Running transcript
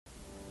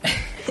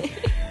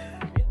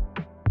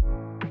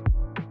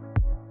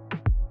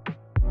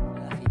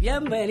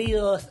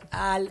Bienvenidos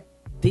al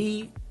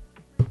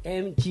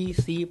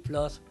MGZ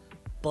Plus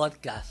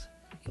Podcast.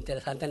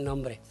 Interesante el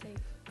nombre, sí.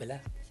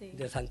 ¿Verdad? Sí.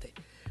 Interesante.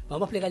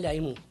 Vamos a explicar ya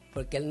mismo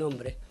por qué el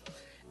nombre.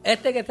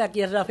 Este que está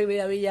aquí es Rafi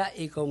Villavilla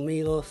y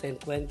conmigo se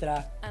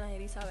encuentra Ana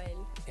Isabel.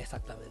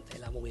 Exactamente,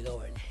 la movie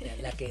lover,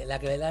 la que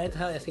verdaderamente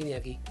sabe de cine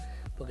aquí,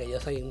 porque yo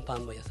soy un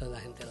pambo y eso la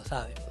gente lo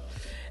sabe.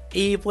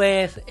 Y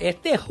pues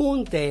este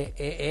junte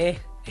es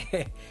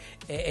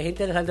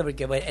interesante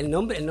porque pues, el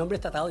nombre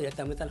está atado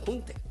directamente al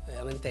junte.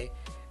 Obviamente,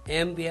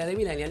 en vía de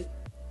millennial,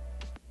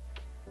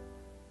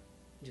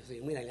 yo soy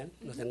un millennial,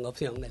 no tengo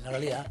opción, es la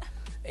realidad.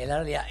 Es la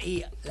realidad.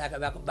 Y la que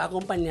va a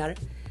acompañar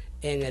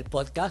en el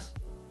podcast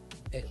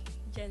es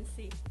Gen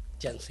Z.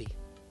 Gen Z.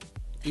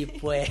 Y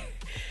pues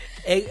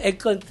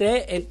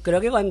encontré, creo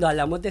que cuando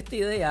hablamos de esta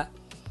idea,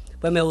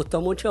 pues me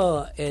gustó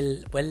mucho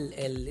el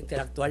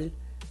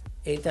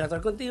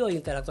interactuar contigo y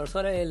interactuar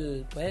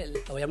sobre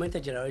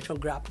obviamente Generation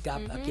Gap.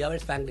 Uh-huh. Aquí va a haber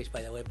Spanglish,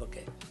 by the way,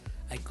 porque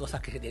hay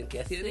cosas que se tienen que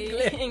decir Sí,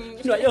 en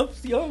inglés. No hay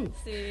opción.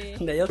 Sí.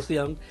 No hay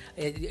opción.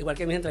 Igual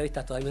que mis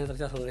entrevistas, todas mis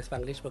entrevistas son en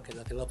Spanglish porque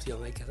no tengo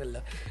opción, hay que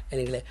hacerlo en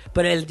inglés.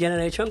 Pero el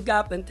Generation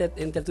Gap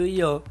entre tú y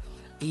yo,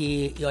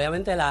 y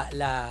obviamente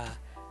la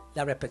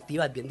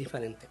perspectiva es bien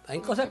diferente. Hay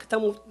cosas que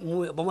están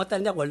vamos a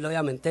estar de acuerdo,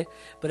 obviamente,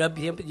 pero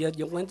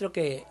yo encuentro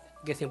que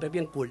siempre es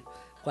bien cool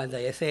cuando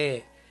hay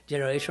ese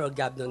generational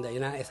gap, donde hay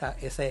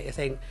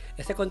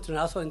ese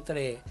controlazo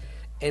entre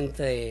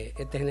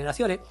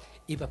generaciones,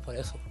 y pues por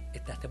eso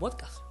está este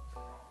podcast,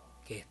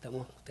 que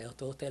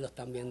todos ustedes lo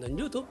están viendo en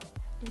YouTube,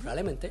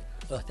 probablemente,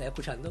 o lo estén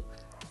escuchando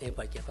en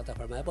cualquier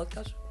plataforma de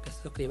podcast, que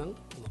se suscriban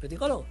como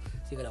criticólogos,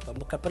 así que lo pueden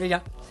buscar por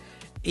allá.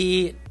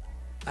 Y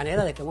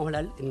manera de que vamos a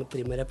hablar en el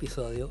primer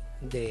episodio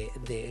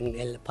en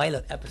el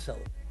pilot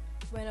episode.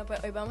 Bueno,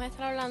 pues hoy vamos a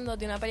estar hablando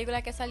de una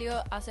película que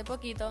salió hace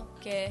poquito,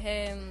 que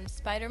es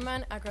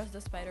Spider-Man Across the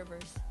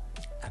Spider-Verse.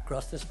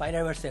 Across the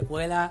Spider-Verse,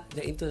 secuela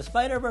de Into the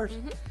Spider-Verse,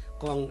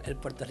 con el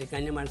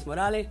puertorriqueño Miles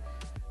Morales.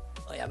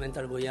 Obviamente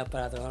orgullo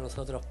para todos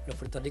nosotros los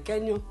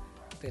puertorriqueños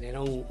tener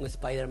un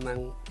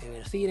Spider-Man en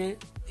el cine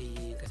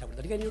y que sea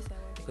puertorriqueño,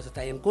 eso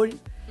está bien cool.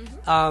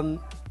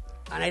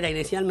 Anaira,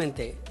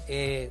 inicialmente,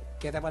 ¿qué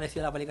te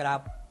pareció la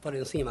película por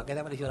encima? ¿Qué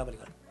te pareció la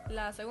película?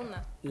 La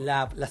segunda.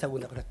 La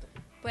segunda, correcto.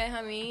 Pues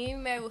a mí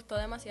me gustó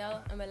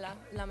demasiado, en verdad,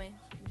 la amé,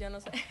 yo no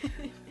sé.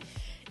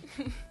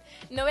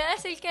 No voy a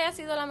decir que ha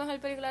sido la mejor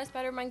película de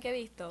Spider-Man que he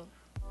visto,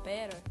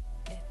 pero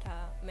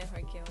está mejor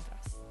que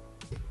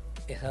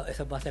otras.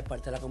 Eso va a ser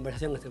parte de la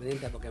conversación, estoy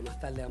pendiente, porque más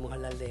tarde vamos a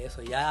hablar de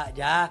eso.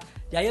 Ya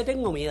yo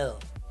tengo miedo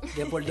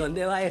de por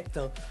dónde va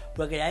esto,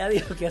 porque ya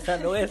digo que esa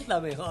no es la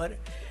mejor,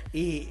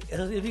 y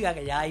eso significa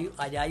que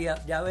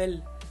ya ve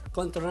el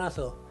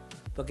controlazo.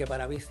 Porque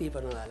para mí sí,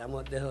 pero nada,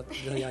 hablamos de eso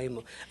ya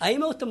mismo. A mí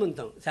me gustó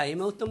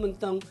un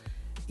montón.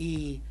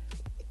 Y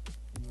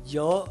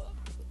yo,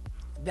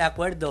 de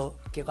acuerdo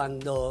que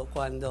cuando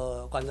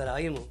la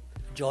vimos,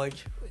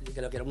 George,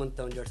 que lo quiero un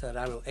montón, George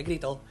Serrano, él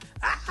gritó,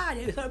 ¡ah!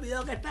 Ya me se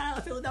olvidó que esta era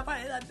la segunda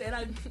parte,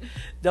 eran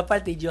dos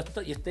partes. Y yo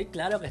estoy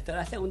claro que esta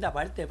era la segunda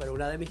parte, pero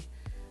una de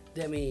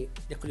mis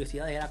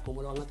curiosidades era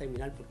cómo lo van a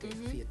terminar, porque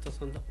si estos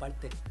son dos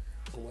partes,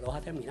 ¿cómo lo vas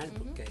a terminar?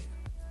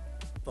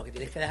 Porque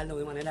tienes que dejarlo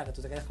de manera que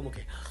tú te quedas como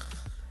que...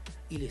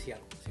 Y lo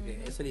hicieron, así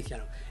que eso lo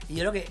hicieron. Y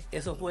yo creo que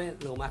eso fue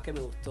lo más que me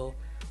gustó.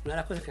 Una de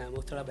las cosas que me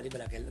gustó de la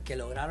película, que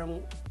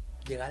lograron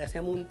llegar a ese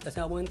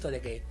momento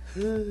de que...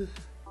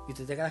 y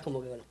tú te quedas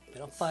como que con los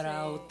pelos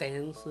parados,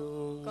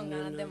 tenso. Con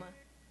ganas de más.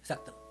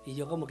 Exacto. Y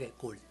yo como que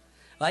cool.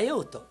 A mí me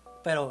gustó,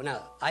 pero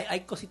nada,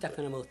 hay cositas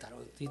que no me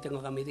gustaron, sí tengo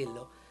que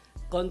admitirlo.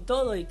 Con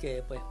todo y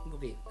que, pues,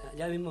 okay,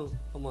 ya mismo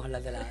vamos a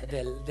hablar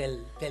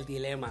del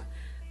dilema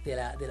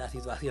de la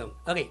situación.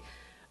 Ok,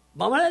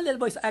 vamos a hablar del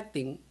voice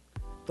acting,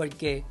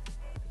 porque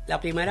la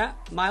primera,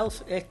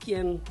 Miles es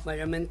quien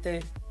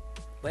mayormente,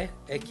 pues,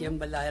 es quien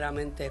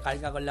verdaderamente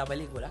carga con la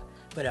película,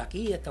 pero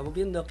aquí estamos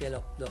viendo que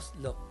los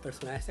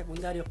personajes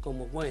secundarios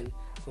como Gwen,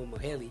 como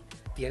Haley,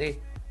 tienen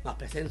más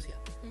presencia.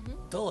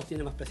 Todos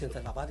tienen más presencia,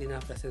 el papá tiene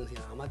más presencia,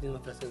 la mamá tiene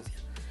más presencia.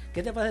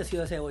 ¿Qué te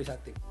pareció ese voice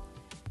acting?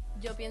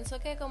 Yo pienso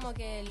que como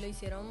que lo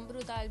hicieron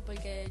brutal,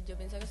 porque yo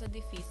pienso que eso es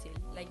difícil,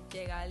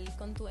 llegar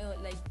con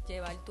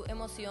llevar tus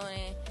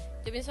emociones.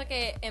 Yo pienso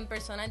que en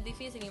persona es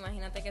difícil,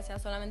 imagínate que sea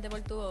solamente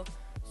por tu voz.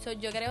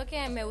 Yo creo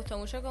que me gustó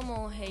mucho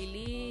como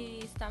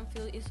Hailey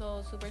Stanfield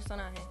hizo su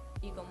personaje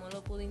y cómo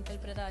lo pudo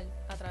interpretar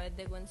a través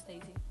de Gwen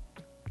Stacy.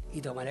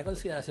 Y tomar en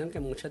consideración que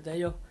muchos de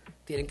ellos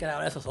tienen que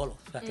grabar eso solos,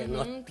 o sea, que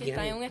que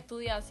están en un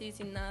estudio así,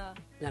 sin nada.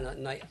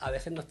 A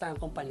veces no están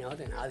acompañados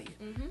de nadie.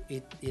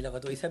 Y lo que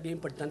tú dices es bien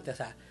importante, o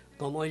sea,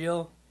 cómo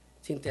yo,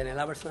 sin tener a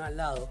la persona al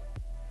lado,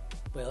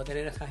 puedo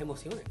tener esas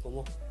emociones,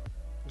 cómo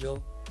yo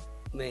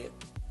me...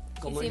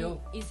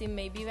 Y sin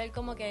maybe ver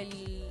como que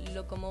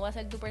cómo va a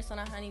ser tu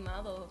personaje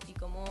animado y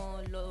cómo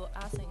lo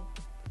hacen.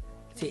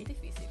 Sí.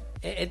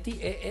 Es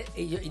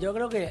difícil. Yo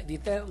creo que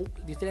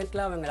diste el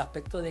clavo en el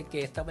aspecto de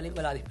que esta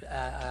película,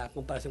 a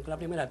comparación con la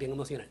primera, es bien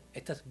emocional.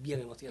 Esta es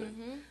bien emocional,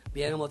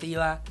 bien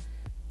emotiva,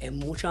 es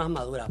mucho más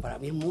madura. Para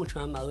mí es mucho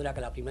más madura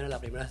que la primera. La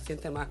primera se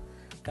siente más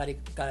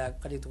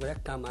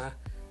caricaturesca, más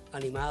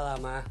animada,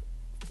 más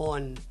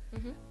fun.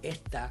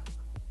 Esta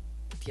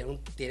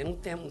tiene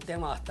un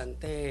tema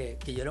bastante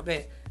que yo creo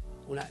que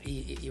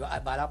y va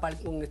a la par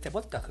con este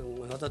podcast,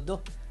 con los otros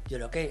dos. Yo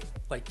creo que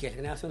cualquier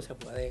generación se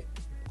puede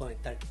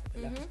conectar,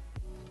 ¿verdad?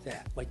 O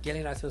sea, cualquier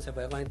generación se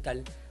puede conectar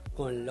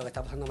con lo que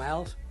está pasando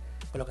Miles,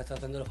 con lo que está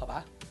pasando los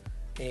papás,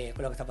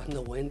 con lo que está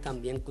pasando Gwen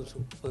también con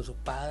sus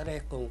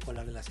padres, con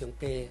la relación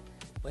que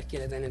pues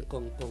quiere tener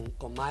con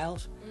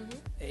Miles.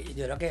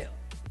 Yo creo que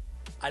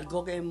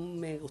algo que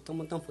me gustó un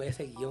montón fue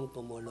ese guión,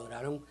 como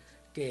lograron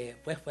que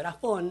pues fuera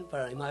fun,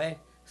 pero a la misma vez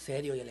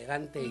serio y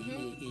elegante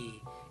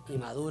y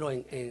maduro,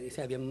 o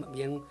sea,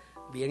 bien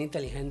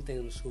inteligente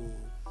en su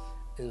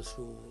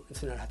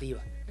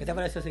narrativa. ¿Qué te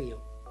pareció ese guión?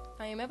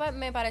 A mí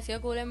me pareció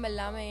cool, en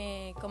verdad,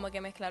 como que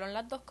mezclaron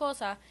las dos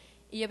cosas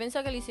y yo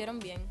pienso que lo hicieron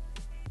bien,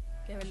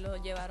 que lo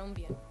llevaron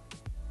bien.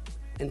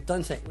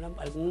 Entonces,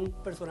 algún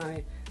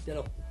personaje de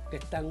los que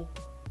están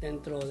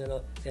dentro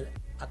del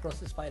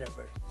Across the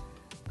Spider-Verse,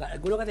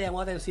 ¿alguno que te llamó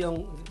la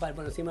atención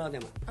por encima de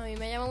los demás? A mí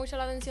me llamó mucho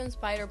la atención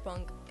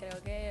Spider-Punk.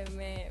 Creo que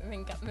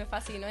me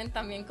fascinó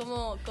también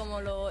como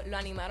lo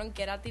animaron,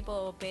 que era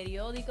tipo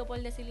periódico, por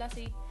decirlo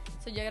así.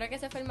 Yo creo que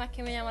ese fue el más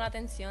que me llamó la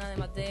atención,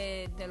 además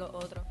de los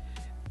otros.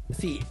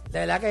 Sí,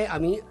 de verdad que a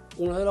mí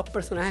uno de los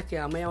personajes que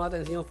más me llamó la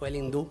atención fue el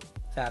hindú.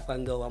 O sea,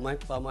 cuando vamos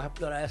a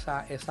explorar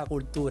esa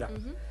cultura.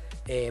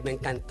 Me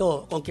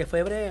encantó, aunque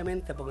fue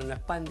brevemente, porque no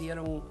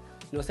expandieron,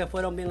 no se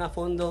fueron bien a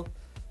fondo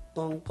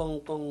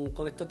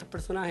con estos tres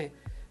personajes,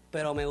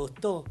 pero me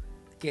gustó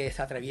que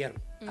se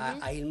atrevieron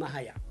a ir más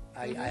allá,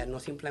 a no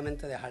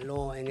simplemente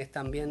dejarlo en este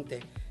ambiente,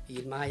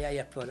 ir más allá y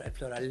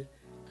explorar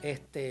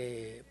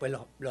pues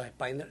los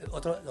Spider-Man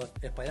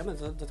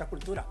de otras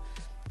culturas,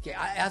 que es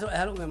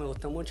algo que me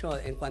gustó mucho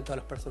en cuanto a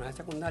los personajes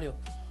secundarios,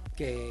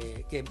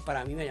 que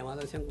para mí me llamó la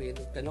atención, que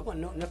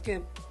no es que,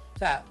 o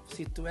sea,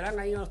 si estuvieran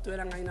ahí o no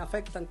estuvieran ahí no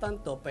afectan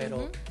tanto,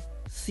 pero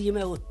sí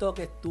me gustó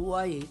que estuvo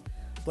ahí,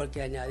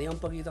 porque añadía un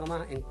poquito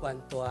más en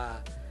cuanto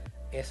a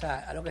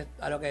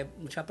lo que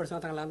muchas personas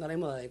están hablando ahora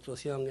mismo, de la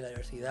inclusión y la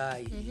diversidad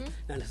y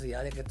la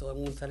necesidad de que todo el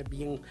mundo esté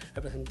bien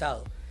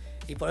representado.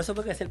 Y por eso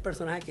fue que es el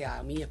personaje que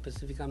a mí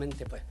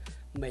específicamente pues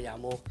me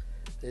llamó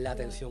la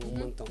atención un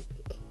montón.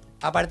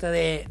 Aparte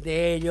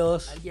de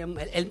ellos,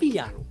 el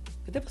villano.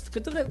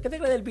 ¿Qué te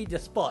crees del video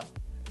Spot?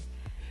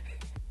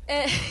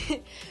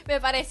 Me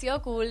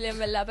pareció cool, en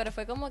verdad, pero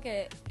fue como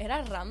que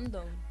era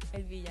random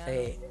el villano.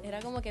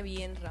 Era como que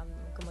bien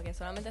random, como que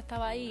solamente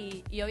estaba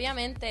ahí y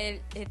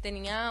obviamente él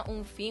tenía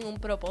un fin, un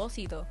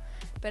propósito,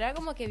 pero era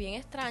como que bien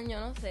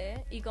extraño, no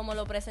sé, y como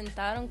lo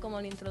presentaron,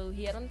 como lo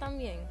introdujeron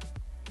también,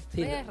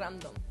 sí, fue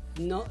random.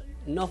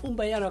 No fue un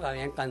villano que a mí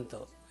me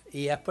encantó,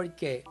 y es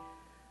porque,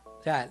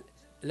 o sea,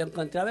 lo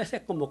encontré a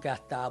veces como que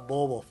hasta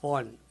bobo,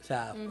 fun, o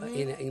sea,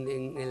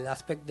 en el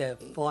aspecto de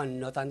fun,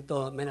 no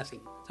tanto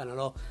menacing, o sea, no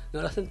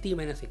lo sentí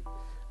menacing,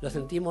 lo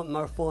sentí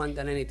more fun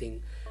than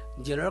anything.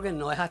 Yo creo que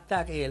no es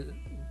hasta que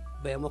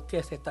vemos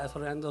que se está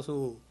desarrollando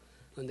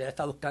donde él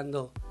está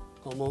buscando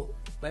cómo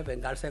pues,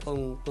 vengarse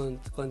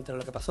contra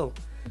lo que pasó.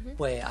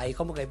 Pues ahí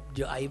como que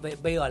yo ahí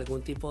veo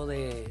algún tipo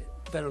de,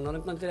 pero no lo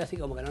encontré así,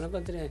 como que no es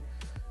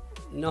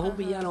un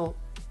villano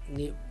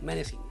ni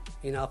menacing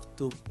enough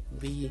to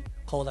be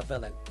called a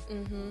villain.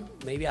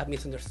 Maybe a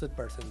misunderstood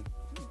person,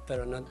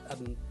 pero not a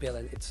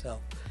villain itself.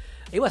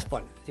 It was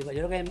fun. Yo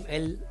creo que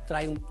él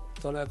trae un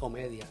tono de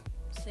comedia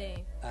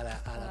a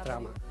la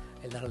trama,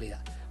 en la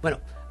realidad. Bueno,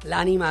 la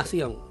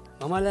animación.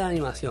 Vamos a hablar de la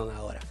animación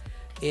ahora.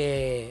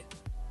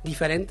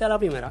 Diferente a la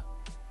primera,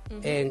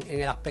 en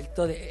el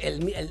aspecto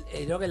de...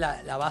 yo creo que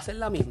la base es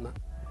la misma,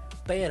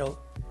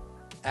 pero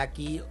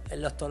aquí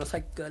los tonos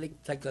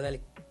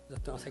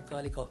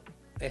psicodélicos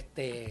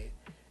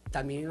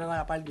también van a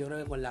la par, yo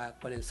creo que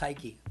con el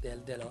psyche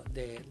de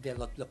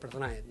los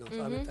personajes, no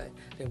solamente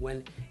de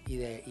Gwen y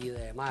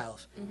de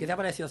Miles. ¿Qué te ha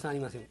parecido esa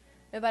animación?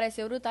 Me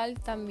pareció brutal.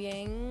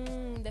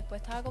 También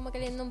después estaba como que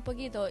leyendo un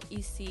poquito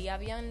y sí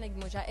habían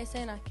muchas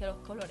escenas que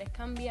los colores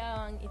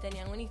cambiaban y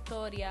tenían una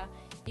historia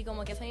y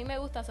como que eso a mí me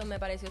gusta, me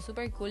pareció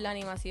súper cool la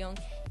animación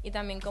y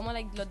también como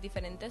los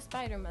diferentes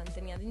Spider-Man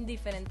tenían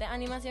diferentes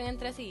animaciones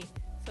entre sí.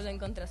 Lo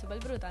encontré súper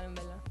brutal, en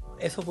verdad.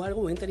 Eso fue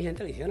algo muy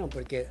inteligente que hicieron,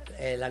 porque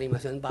la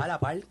animación va a la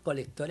par con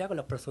la historia, con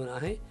los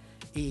personajes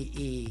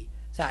y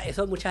o sea,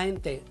 eso mucha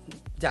gente,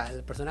 ya,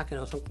 las personas que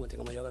no son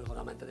como yo, que no son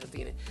amantes del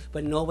cine,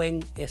 pues no ven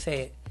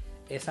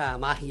esa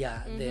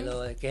magia de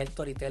lo de que es el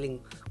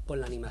storytelling con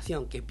la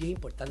animación, que es bien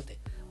importante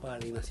para la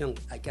animación.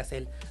 Hay que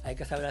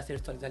saber hacer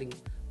storytelling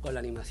con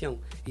la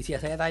animación. Y si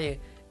ese detalle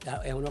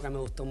es uno que me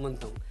gustó un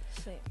montón.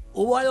 Sí.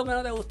 ¿Hubo algo que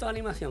no te gustó de la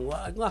animación? ¿Hubo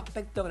algún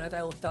aspecto que no te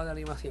haya gustado de la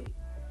animación?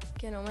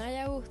 Que no me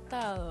haya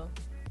gustado.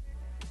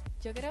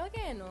 Yo creo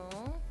que no.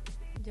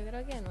 Yo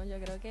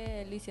creo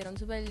que lo hicieron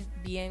súper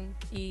bien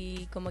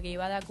y como que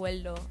iba de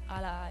acuerdo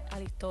a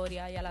la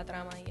historia y a la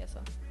trama y eso.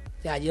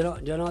 O sea, yo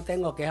no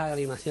tengo quejas de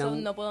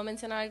animación. No puedo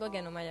mencionar algo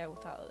que no me haya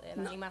gustado de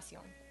la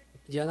animación.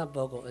 Yo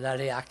tampoco. La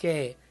realidad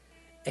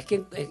es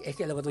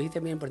que lo que tú dijiste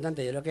es muy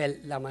importante. Yo creo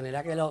que la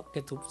manera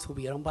que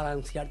supieron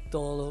balancear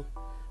todo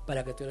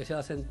para que todo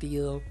hiciera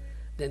sentido,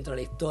 dentro de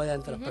la historia,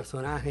 dentro de los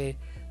personajes,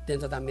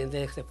 dentro también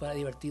de que se fuera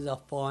divertido,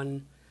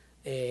 fun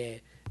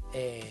y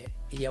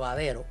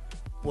llevadero,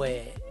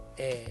 pues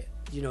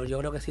yo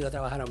creo que sí lo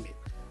trabajaron bien.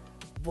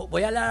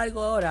 Voy a hablar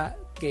algo ahora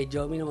que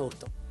a mí no me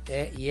gustó,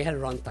 y es el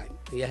runtime.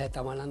 Y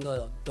estamos hablando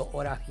de 2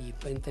 horas y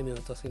 20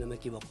 minutos, si no me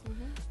equivoco.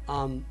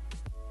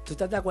 ¿Tú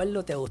estás de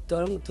acuerdo? ¿Te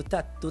gustó?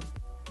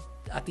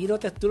 ¿A ti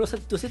tú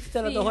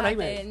sentiste las 2 horas y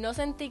media? No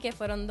sentí que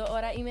fueron 2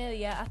 horas y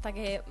media hasta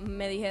que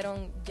me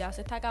dijeron, ya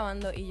se está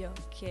acabando. Y yo,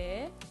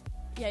 ¿qué?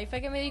 Y ahí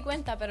fue que me di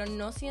cuenta, pero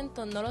no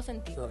lo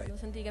sentí. Okay. No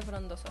sentí que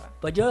fueron 2 horas.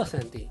 Pues yo lo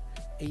sentí.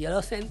 Y yo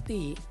lo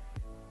sentí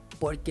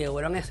porque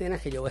fueron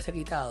escenas que yo hubiese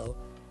quitado,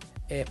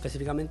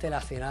 específicamente la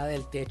escena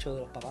del techo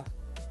de los papás.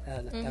 O sea,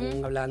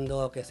 están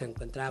hablando que se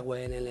encuentra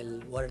Gwen en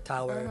el Water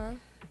Tower.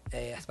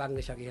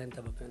 Spanglish aquí,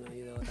 gente, porque no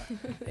hay de otra.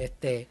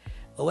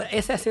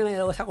 Esa escena yo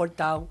lo hubiese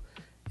cortado.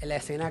 La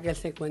escena que él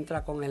se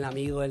encuentra con el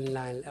amigo en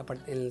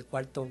el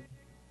cuarto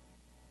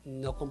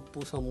no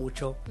compuso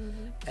mucho.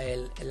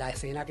 La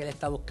escena que él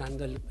está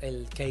buscando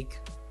el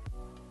cake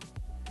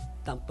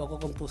tampoco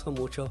compuso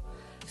mucho.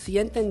 Sí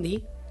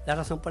entendí la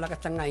razón por la que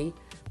están ahí,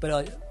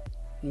 pero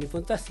mi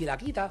punto es, si la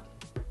quita,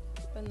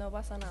 pues no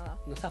pasa nada.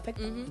 No se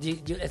afecta.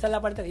 Esa es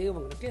la parte que digo,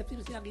 porque es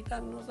que si la quita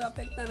no se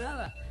afecta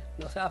nada.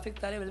 No se va a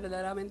afectar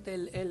verdaderamente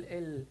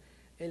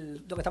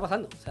lo que está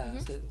pasando. O sea,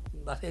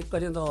 va a seguir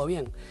corriendo todo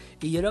bien.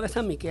 Y yo creo que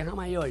esa es mi queja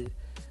mayor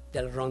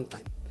del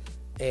runtime.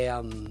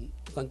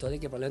 Con todo y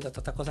que por lo tanto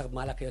todas estas cosas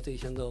malas que yo estoy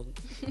diciendo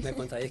me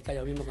contradizca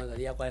yo mismo cuando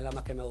diga cuál es la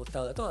más que me ha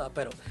gustado de todas.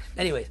 Pero,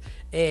 anyways,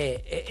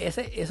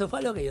 eso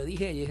fue lo que yo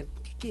dije. Yo dije,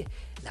 es que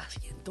la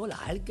siento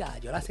larga.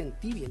 Yo la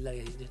sentí bien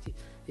larga.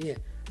 Dije,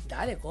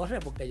 dale, corre,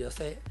 porque yo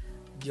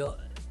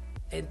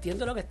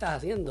entiendo lo que estás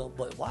haciendo,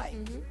 but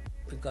why?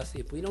 Because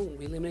if we don't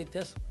eliminate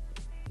this,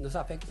 no se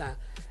afecta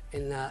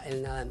en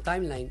la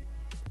timeline.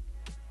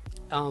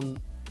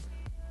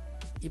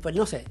 Y pues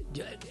no sé,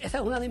 esa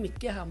es una de mis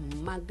quejas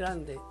más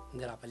grandes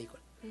de la película,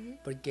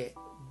 porque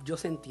yo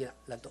sentía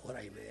las 2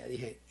 horas y media,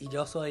 dije, y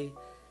yo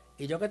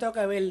que tengo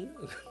que ver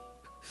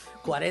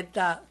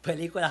 40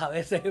 películas a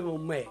veces en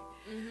un mes,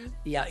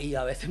 y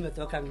a veces me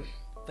tocan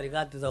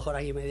películas de 2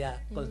 horas y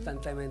media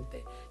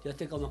constantemente, yo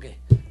estoy como que,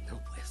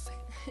 no puede ser,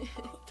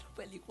 otra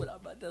película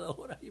más de 2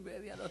 horas y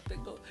media, no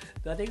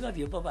tengo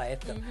tiempo para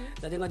esto,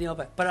 no tengo tiempo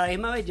para... Pero a la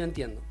misma vez yo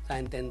entiendo, o sea,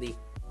 entendí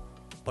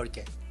por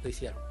qué lo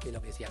hicieron y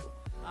lo que hicieron.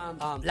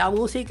 La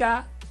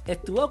música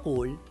estuvo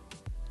cool,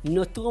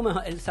 no estuvo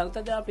mejor, el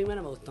soundtrack de la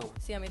primera me gustó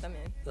más. Sí, a mí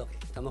también. Ok,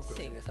 estamos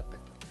cool en ese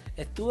aspecto.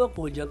 Estuvo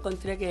cool, yo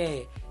encontré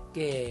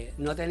que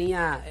no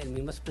tenía el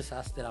mismo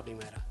expresas de la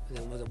primera,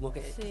 como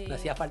que me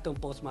hacía falta un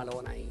Post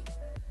Malone ahí.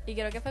 Y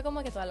creo que fue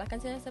como que todas las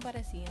canciones se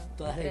parecían.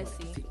 Todas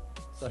sí,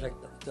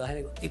 correcto. Todas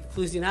y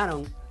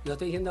funcionaron, no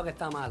estoy diciendo que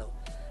está malo,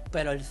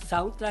 pero el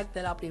soundtrack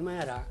de la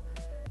primera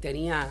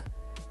tenía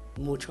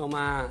mucho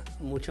más,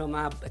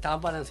 estaba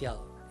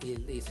balanceado.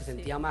 Y se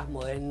sentía más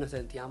moderno, se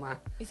sentía más...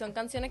 Y son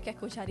canciones que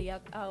escucharía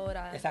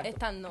ahora. Exacto.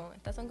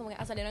 Estas son como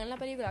que salieron en la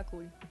película,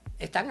 cool.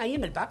 Están ahí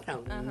en el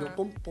background, no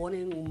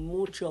componen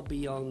mucho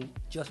beyond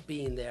just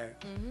being there,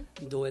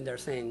 doing their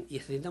thing. Y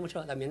se siente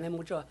mucho, también hay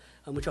mucho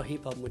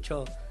hip hop,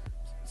 mucho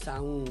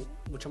sound,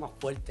 mucho más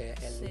fuerte,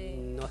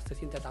 no se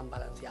siente tan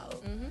balanceado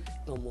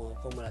como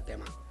el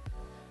tema.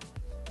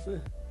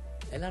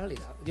 Es la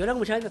realidad. Yo creo que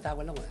mucha gente está de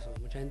acuerdo con eso,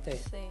 mucha gente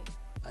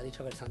ha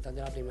dicho que el soundtrack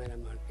de la primera es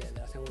mejor que el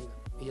de la segunda.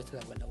 Y yo estoy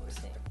de acuerdo con ese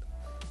aspecto.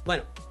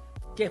 Bueno,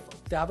 te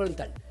voy a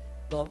preguntar,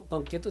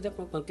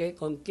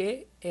 ¿con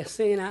qué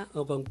escena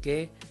o con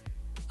qué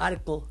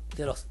arco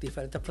de los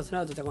diferentes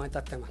personajes tú te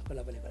conectaste más con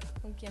la película?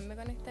 ¿Con quién me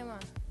conecté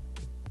más?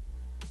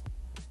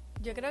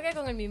 Yo creo que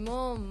con el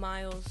mismo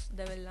Miles,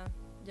 de verdad.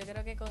 Yo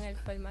creo que con él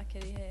fue el más que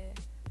dije,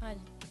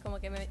 como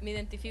que me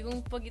identifico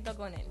un poquito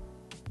con él.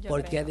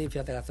 ¿Por qué te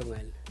identificaste con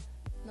él?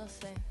 No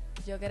sé.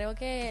 Yo creo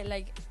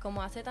que,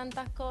 como hace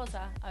tantas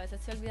cosas, a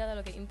veces se olvida de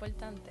lo que es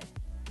importante.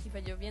 Y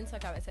pues yo pienso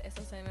que a veces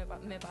eso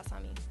me pasa a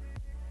mí.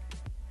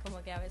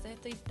 Como que a veces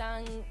estoy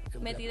tan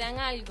metida en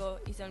algo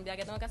y se me olvida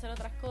que tengo que hacer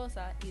otras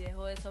cosas y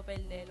dejo eso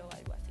perder o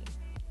algo así.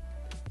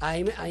 A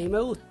mí me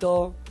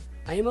gustó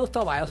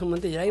Bios un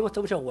momento. Yo a mí me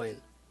gustó mucho Gwen.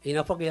 Y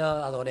no es porque yo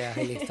adore a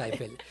Hailey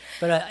Steinfeld.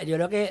 Pero yo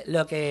creo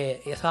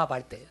que eso es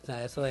aparte. O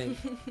sea, eso es...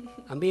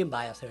 I'm being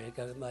biased.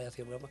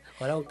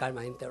 Ahora con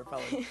calma, gente, por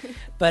favor.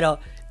 Pero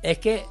es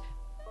que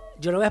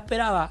yo no me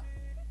esperaba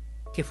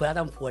que fuera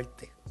tan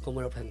fuerte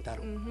como lo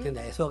presentaron.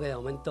 ¿Entiendes? Eso que de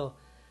momento...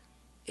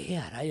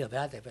 a rayos,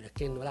 espérate, pero es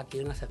que no la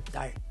quieren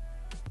aceptar.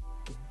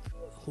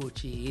 Who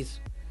she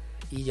is.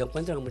 Y yo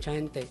encuentro que mucha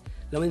gente...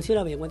 Lo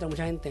menciono, pero yo encuentro que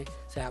mucha gente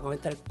se va a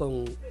conectar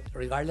con...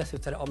 Regardless si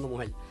usted es hombre o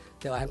mujer.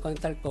 Te vas a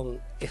conectar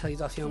con esa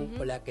situación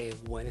por la que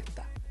Gwen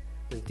está.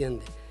 ¿Me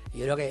entiendes? Y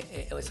yo creo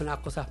que es una de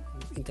las cosas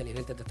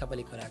inteligentes de esta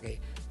película, que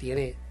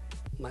tiene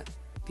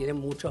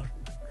muchos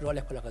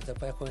roles con los que te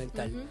puedes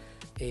conectar.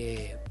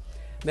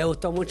 Me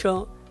gustó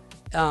mucho...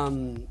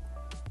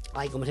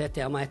 ¿cómo se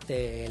llama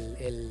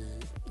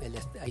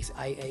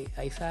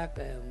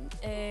Isaac?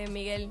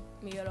 Miguel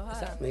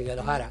Ojara. Miguel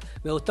Ojara.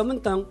 Me gustó un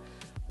montón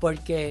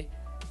porque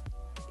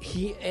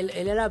él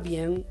era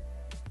bien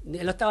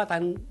él no estaba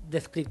tan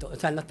descrito, o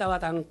sea, no estaba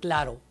tan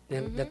claro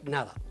de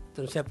nada.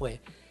 Entonces, pues,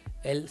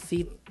 él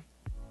sí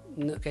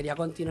quería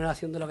continuar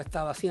haciendo lo que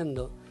estaba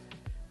haciendo,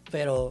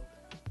 pero,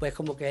 pues,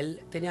 como que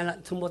él tenía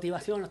su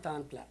motivación no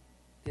estaban claras,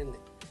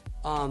 ¿entiendes?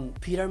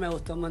 Peter me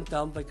gustó un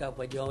montón porque,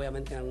 pues, yo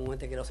obviamente en algún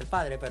momento quiero ser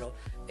padre, pero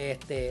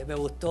me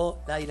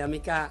gustó la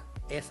dinámica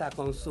esa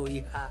con su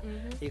hija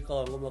y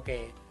con como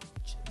que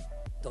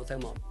don't say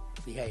mom,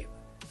 behave.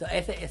 So,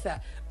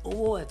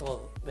 hubo de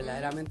todo,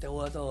 verdaderamente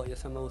hubo de todo y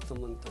eso me gustó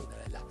un montón, de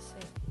verdad.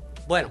 Sí.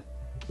 Bueno,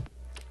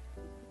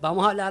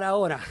 vamos a hablar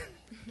ahora,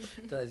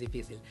 esto es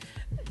difícil,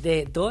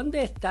 de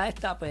dónde está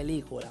esta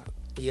película.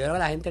 Y yo creo que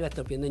la gente que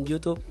está viendo en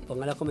YouTube,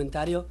 pongan en los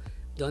comentarios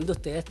dónde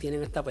ustedes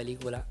tienen esta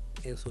película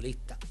en su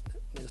lista.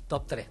 En los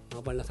top 3,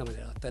 vamos a ponerlo de esa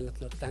manera,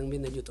 ustedes lo están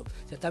viendo en YouTube.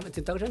 Si están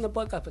escuchando el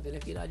podcast, pues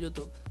tienes que ir a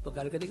YouTube,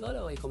 buscar el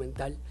criticólogo y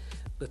comentar.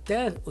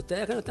 Ustedes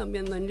que no están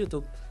viendo en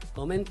YouTube,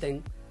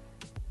 comenten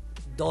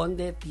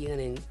dónde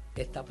tienen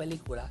esta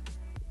película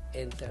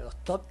entre los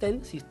top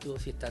 10, si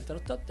está entre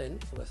los top 10,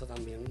 porque eso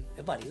también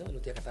es válido, no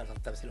tiene que estar en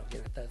los top 10 si lo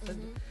quieren estar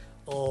haciendo.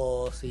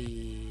 O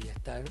si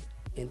está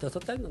entre los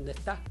top 10, ¿dónde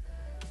está?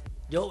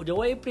 Yo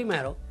voy a ir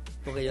primero,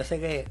 porque yo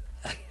sé que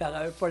va a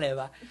haber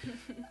problemas.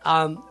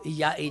 Y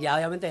ya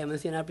obviamente ya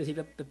mencioné al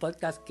principio del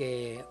podcast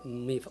que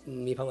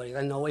mi favorita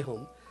es No Way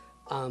Home.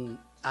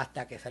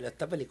 Hasta que salió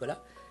esta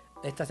película,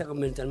 esta se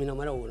convirtió en mi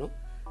número 1.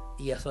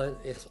 Y eso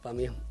es para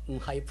mí un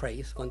high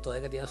praise, con todo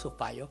de que tiene sus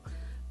fallos,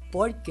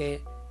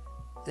 porque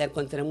la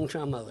encontré mucho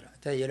más madura.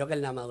 Entonces yo creo que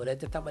la madurez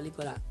de esta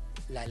película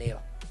la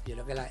eleva. Yo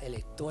creo que la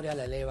historia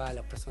la eleva,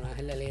 los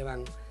personajes la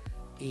elevan.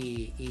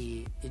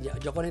 Y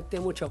yo conecté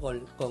mucho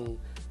con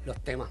los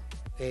temas.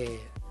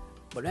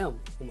 Volvemos,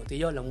 como tú y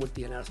yo, los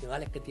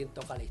multigeneracionales que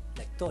toca la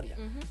historia.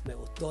 Me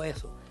gustó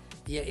eso.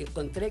 Y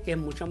encontré que es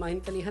mucho más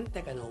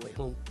inteligente que No Way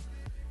Home.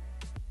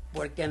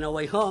 Porque No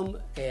Way Home,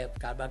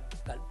 cabe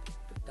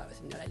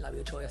señalar, la vi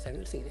 8 veces en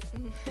el cine.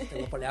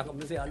 Tengo problemas con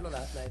mencionarlo,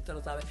 la gente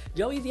lo sabe.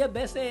 Yo vi 10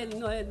 veces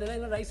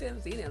el Raíces en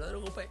el cine, no te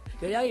preocupes.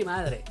 Yo ya a mi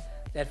madre.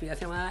 El fin de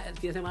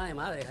semana de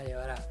madres a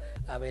llevar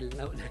a ver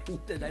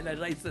Nine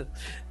Races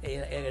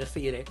en el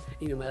cine.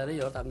 Y mi madre y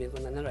yo también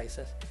con Nine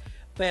Races.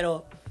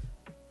 Pero,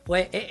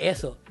 pues,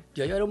 eso.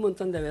 Yo lloré un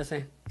montón de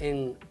veces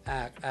en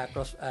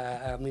Cross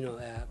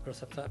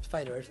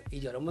Fighters y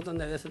lloré un montón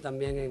de veces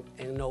también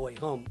en No Way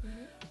Home.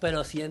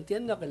 Pero sí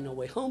entiendo que el No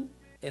Way Home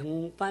es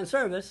un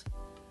fanservice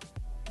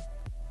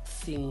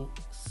sin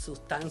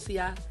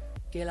sustancia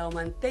que la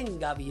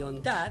mantenga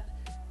beyond that.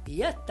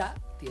 Y esta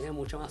tiene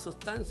mucho más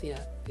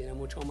sustancia, tiene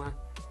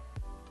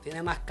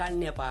más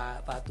carne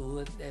para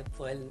tú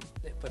poder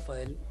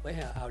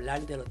pues,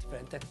 hablar de los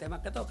diferentes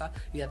temas que toca.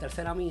 Y la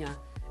tercera mía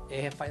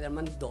es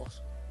Spider-Man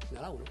 2,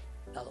 no la 1,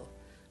 la 2.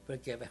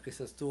 Porque pues,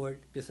 Kristen Stewart,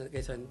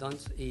 Jason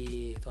Dunst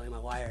y Tobey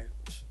Maguire,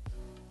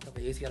 lo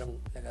que ellos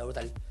hicieron, le quedó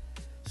brutal.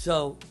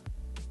 So,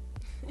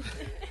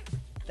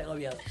 tengo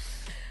miedo.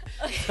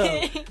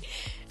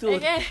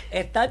 Okay.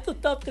 ¿Está en tu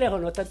top 3 o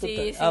no está en tu top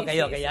 3?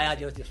 Ok, ya,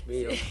 Dios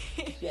mío.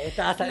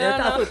 Estaba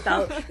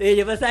asustado. Y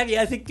yo pensaba que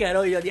iba a decir que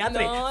no. Y yo,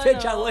 diatre, se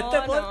chavó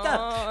este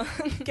podcast.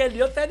 Que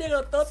Dios tenía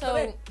los top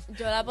 3.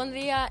 Yo la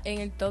pondría en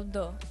el top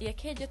 2. Y es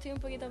que yo estoy un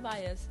poquito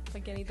biased,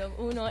 porque mi top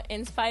 1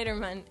 en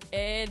Spider-Man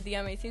es The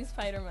Amazing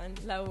Spider-Man,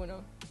 la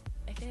 1.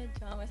 Es que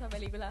yo amo esa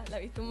película, la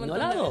he visto un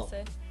montón de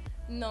veces.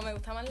 No, me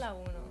gusta más la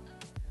 1.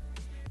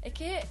 Es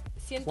que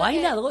siento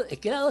que... La 2, es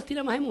que la 2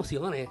 tiene más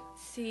emociones.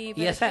 Sí,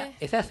 pero y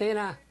esa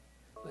escena...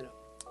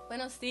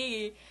 Bueno,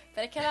 sí,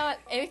 pero es que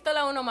he visto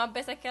la 1 más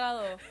veces que la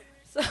 2.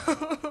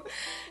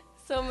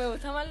 So, me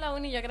gusta más la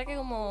 1 y yo creo que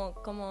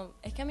como...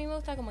 Es que a mí me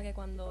gusta como que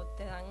cuando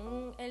te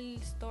dan el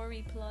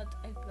story plot,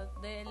 el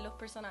plot de los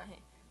personajes.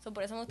 So,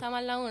 por eso me gusta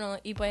más la 1.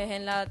 Y pues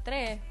en la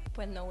 3,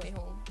 pues No Way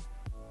Home.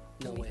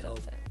 No Way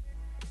Home.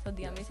 So,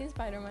 The Amazing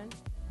Spider-Man,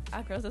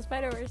 Across the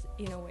Spider-Verse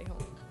y No Way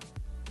Home.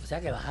 O sea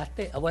que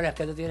bajaste... Bueno, es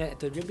que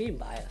tú eres bien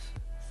biased.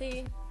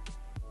 Sí.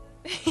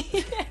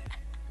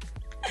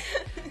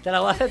 Te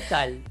lo voy a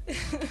aceptar.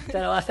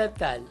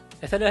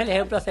 Ese no es el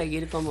ejemplo a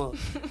seguir como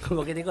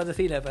crítico de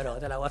cine, pero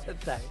te la voy a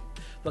aceptar.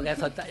 Porque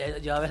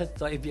yo a veces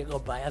estoy bien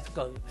con bias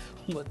con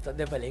un montón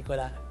de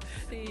películas.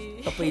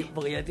 Sí.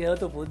 Porque yo entiendo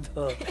tu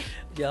punto.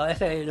 Yo a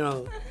veces,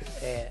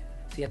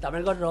 si está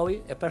Margot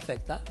Robbie, es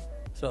perfecta.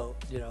 So,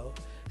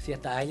 si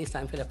está Hailey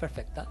Steinfeld, es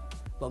perfecta.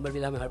 Bumblebee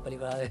es la mejor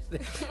película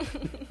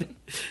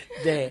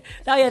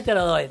Está bien, te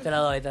lo doy.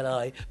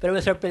 Pero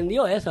me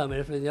sorprendió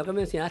que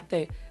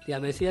mencionaste The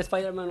Amazing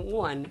Spider-Man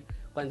 1,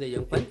 cuando yo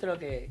encuentro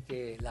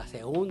que la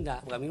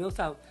segunda, porque a mí me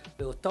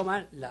gustó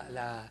más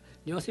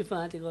yo no soy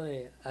fanático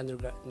de Andrew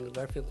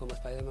Garfield como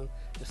Spider-Man,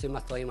 yo soy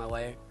más Tobey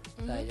Maguire.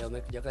 O sea,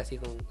 yo crecí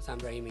con Sam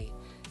Raimi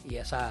y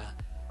esa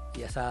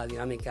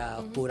dinámica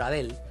oscura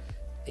de él,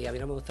 y a mí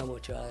no me gusta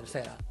mucho la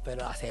tercera,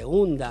 pero la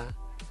segunda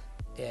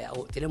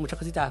tiene muchas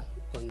cositas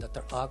con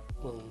Dr. Ock,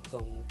 con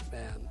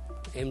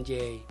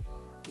MJ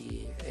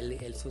y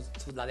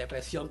la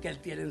depresión que él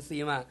tiene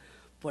encima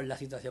por la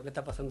situación que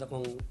está pasando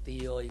con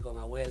tío y con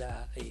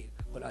abuela y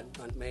con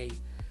Aunt May.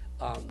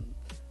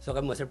 Eso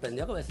que me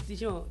sorprendió, como ese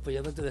dicho, pues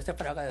yo estuve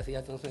esperado que decía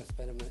entonces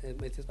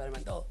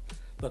Spider-Man 2.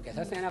 Porque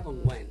esa escena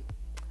con Gwen.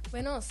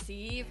 Bueno,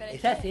 sí, pero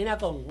Esa escena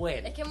con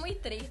Gwen. es que es muy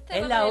triste.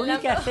 Es la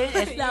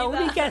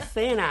única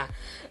escena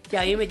que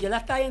a mí yo la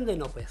estaba viendo y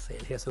no puede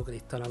ser,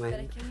 Jesucristo, no me.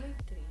 Pero es que es muy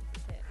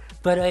triste.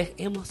 Pero es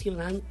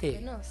emocionante.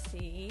 Bueno,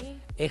 sí.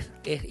 Es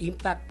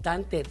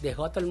impactante.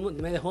 Dejó a todo el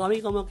mundo. Me dejó a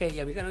mí como que, y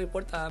a mí que no me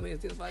importa, me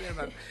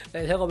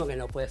dejó como que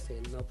no puede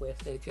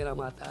ser que la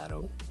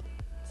mataron.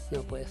 Sí.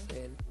 No puede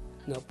ser.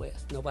 No puede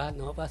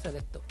hacer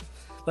esto.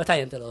 Pues está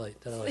bien, te lo doy.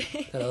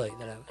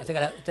 Así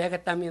que ustedes que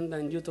están viendo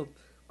en YouTube,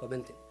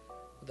 comenten.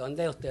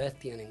 ¿Dónde ustedes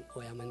tienen,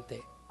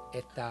 obviamente,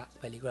 esta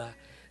película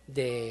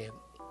de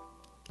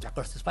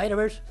Across the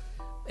Spider-Verse?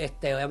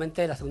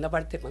 Obviamente la segunda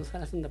parte, ¿cuándo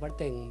sale la segunda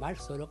parte? En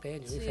marzo, lo que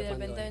es. Sí, del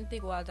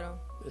 2024.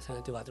 El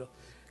 24.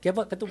 ¿Qué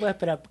tú puedes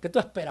esperar? ¿Qué tú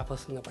esperas por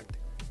la segunda parte?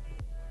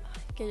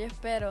 Que yo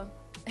espero.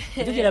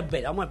 ¿Qué tú quieres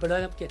ver? Vamos a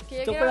ver,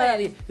 si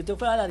tú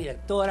fueras la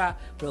directora,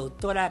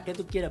 productora, ¿qué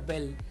tú quieres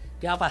ver?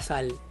 ¿Qué va a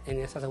pasar en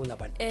esa segunda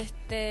parte?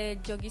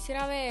 Yo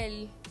quisiera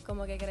ver,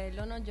 como que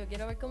creerlo o no, yo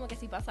quiero ver como que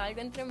si pasa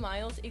algo entre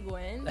Miles y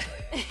Gwen.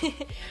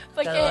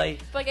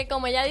 porque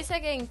como ella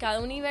dice que en cada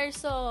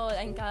universo,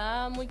 en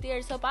cada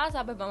multiverso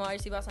pasa, pues vamos a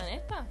ver si pasa en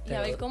esta. Y a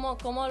ver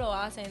cómo lo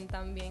hacen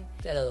también.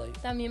 Te lo doy.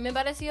 También me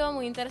pareció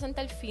muy interesante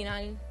el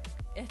final,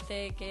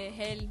 que es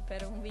él,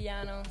 pero es un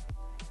villano.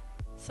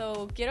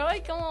 So, quiero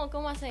ver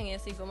cómo hacen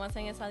eso y cómo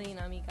hacen esa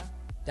dinámica.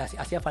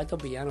 Hacía falta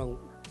un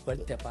villano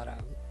fuerte para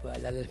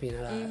poder darle el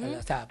final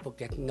o sea,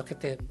 porque no es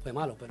que fue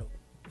malo, pero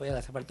puede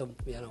hacer falta un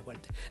villano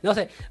fuerte. No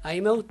sé, a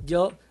mí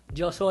yo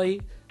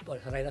soy, por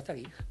eso Rayla está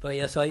aquí, pero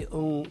yo soy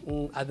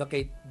un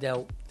advocate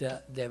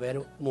de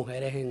ver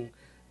mujeres en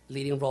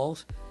leading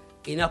roles.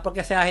 Y no es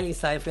porque seas el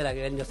insider,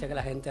 que yo sé que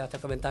la gente va a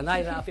estar comentando,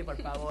 ay Rafi, por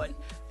favor,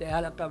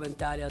 deja los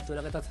comentarios, tú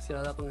lo que estás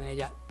haciendo con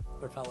ella,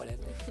 por favor,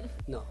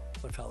 no,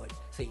 por favor,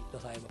 sí, lo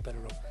sabemos, pero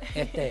no.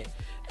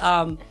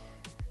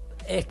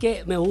 Es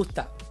que me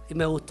gusta, y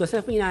me gustó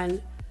ese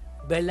final,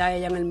 verla a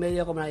ella en el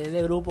medio como la líder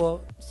de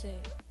grupo. Sí.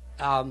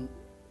 O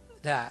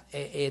sea,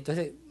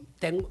 entonces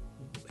tengo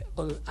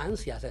con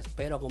ansias,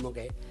 espero como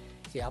que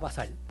va a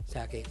pasar, o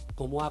sea, que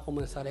cómo va a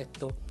comenzar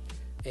esto.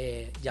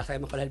 Ya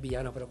sabemos cuál es el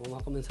villano, pero cómo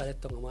va a comenzar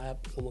esto,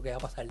 cómo que va a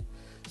pasar.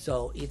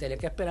 Y tener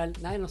que esperar,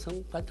 nada, no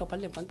son, ¿cuánto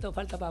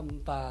falta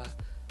para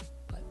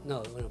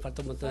no, bueno,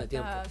 falta un montón de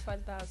tiempo.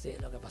 Sí,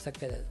 lo que pasa es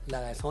que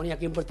la de Sony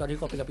aquí en Puerto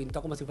Rico que lo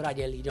pintó como si fuera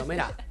ayer, y yo,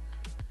 mira,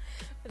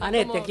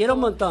 Anet, te quiero un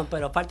montón,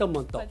 pero falta un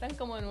montón. Faltan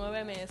como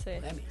 9 meses.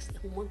 9 meses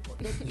es un montón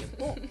de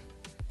tiempo.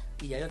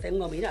 Y ya yo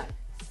tengo, mira,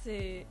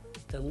 sí.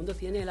 Todo el mundo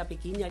tiene la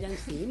piquiña allá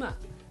encima.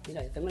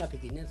 Mira, yo tengo la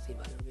piquiña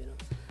encima, no quiero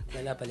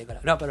ver la película.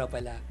 No, pero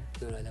pues me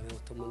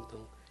gustó un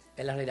montón.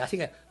 Es la realidad. Así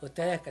que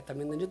ustedes que están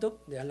viendo en YouTube,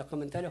 dejan los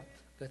comentarios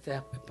que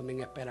ustedes también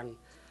esperan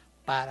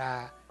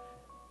para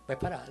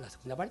la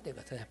segunda parte, que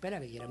ustedes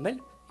esperan, que quieren ver.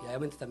 Y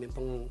obviamente también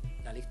pongan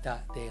la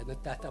lista de dónde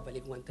está esta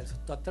película entre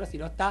esos top 3. Si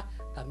no está,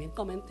 también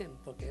comenten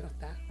por qué no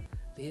está.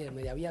 Sí, de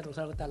media vía, tú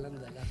sabes lo que estás hablando,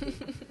 ¿verdad?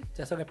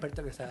 Yo soy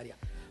experto en esa área.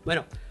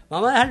 Bueno,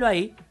 vamos a dejarlo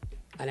ahí.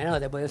 Anena,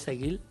 te pueden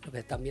seguir los que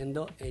están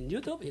viendo en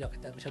YouTube y los que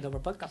están escuchando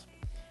por podcast.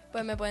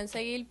 Pues me pueden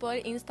seguir por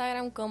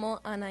Instagram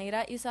como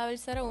Anaira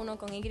Isabel01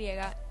 con Y,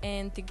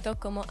 en TikTok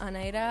como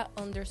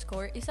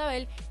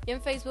Anaira_Isabel y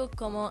en Facebook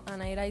como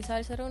Anaira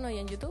Isabel01 y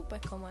en YouTube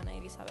pues como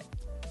Anaira Isabel.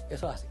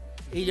 Eso es así.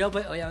 Y yo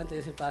pues obviamente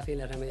yo soy fácil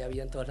en la media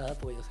vida en todos lados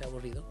porque yo soy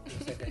aburrido.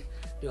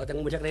 Yo no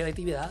tengo mucha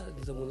creatividad,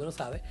 todo el mundo lo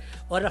sabe.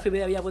 O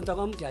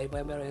rafimediavida.com, que ahí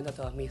pueden ver obviamente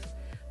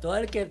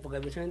porque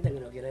hay mucha gente que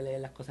no quiere leer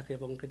las cosas que yo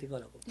pongo un crítico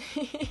loco.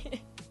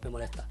 Me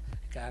molesta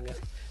que hagan eso.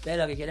 Entonces,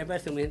 lo que quieren ver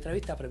son mis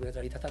entrevistas, pero mis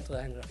entrevistas están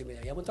todas en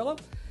rafimediavida.com.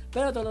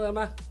 Pero todo lo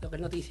demás, lo que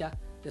es noticias,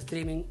 de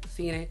streaming,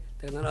 cine,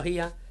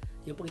 tecnología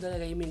y un poquito de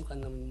gaming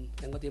cuando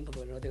tengo tiempo,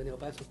 porque no tengo tiempo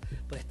para eso,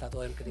 pues está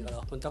todo en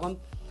criticologos.com.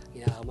 Y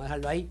nada, vamos a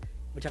dejarlo ahí.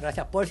 Muchas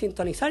gracias por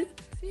sintonizar.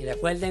 Sí. Y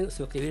recuerden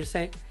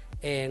suscribirse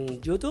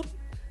en YouTube.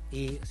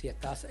 Y si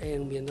estás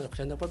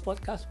escuchando por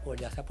podcast, o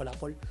ya sea por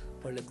Apple,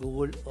 por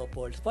Google o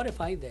por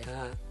Spotify,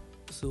 deja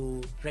su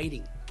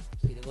rating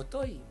si te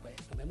gustó y pues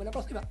nos vemos la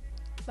próxima.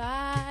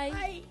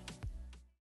 Bye.